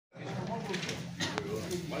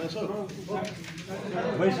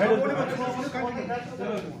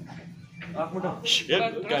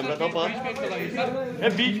Camera तो पास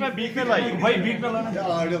बीच में लाइए भाई, बीच में लाना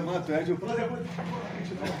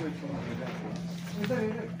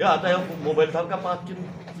क्या आता है मोबाइल साहब का पास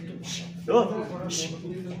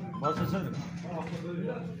sir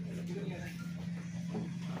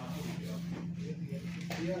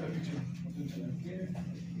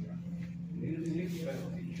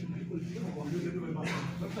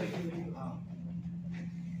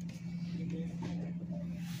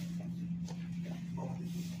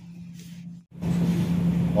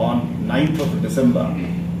On 9th of December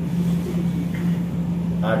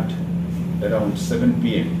at around 7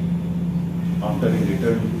 p.m. after he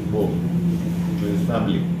returned home to his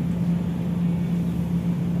family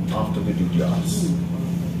after the duty hours.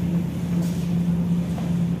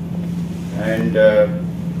 And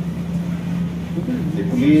the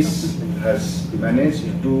police has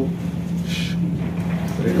managed to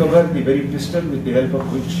recover the very pistol with the help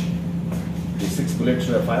of which the 6 bullets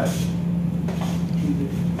were fired.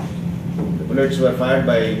 The bullets were fired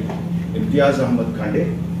by Imtiaz Ahmad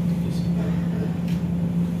Khande,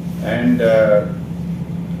 and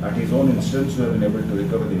at his own instance we have been able to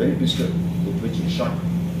recover the very pistol with which he shot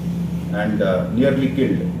and nearly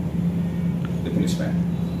killed the policeman.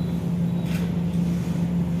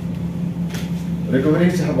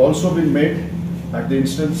 Recoveries have also been made at the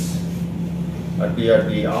instance after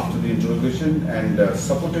the interrogation and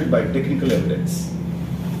supported by technical evidence.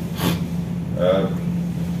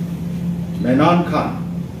 Menan Khan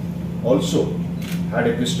also had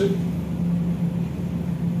a pistol.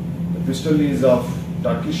 The pistol is of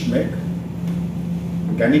Turkish make,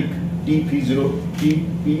 Canik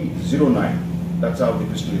TP09. That's how the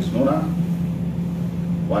pistol is known as.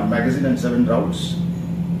 1 magazine and 7 rounds.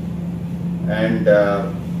 And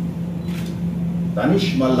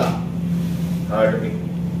Danish Malla had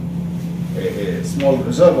a small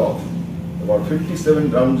reserve of about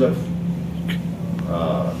 57 rounds of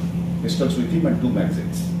pistols with him and 2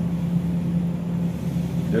 magazines.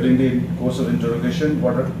 During the course of interrogation,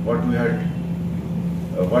 what we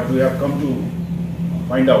have come to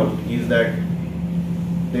find out is that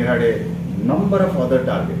they had a number of other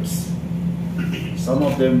targets. Some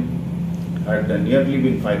of them had nearly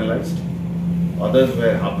been finalized, others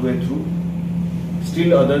were halfway through,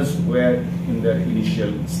 still others were in their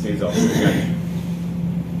initial stage of planning.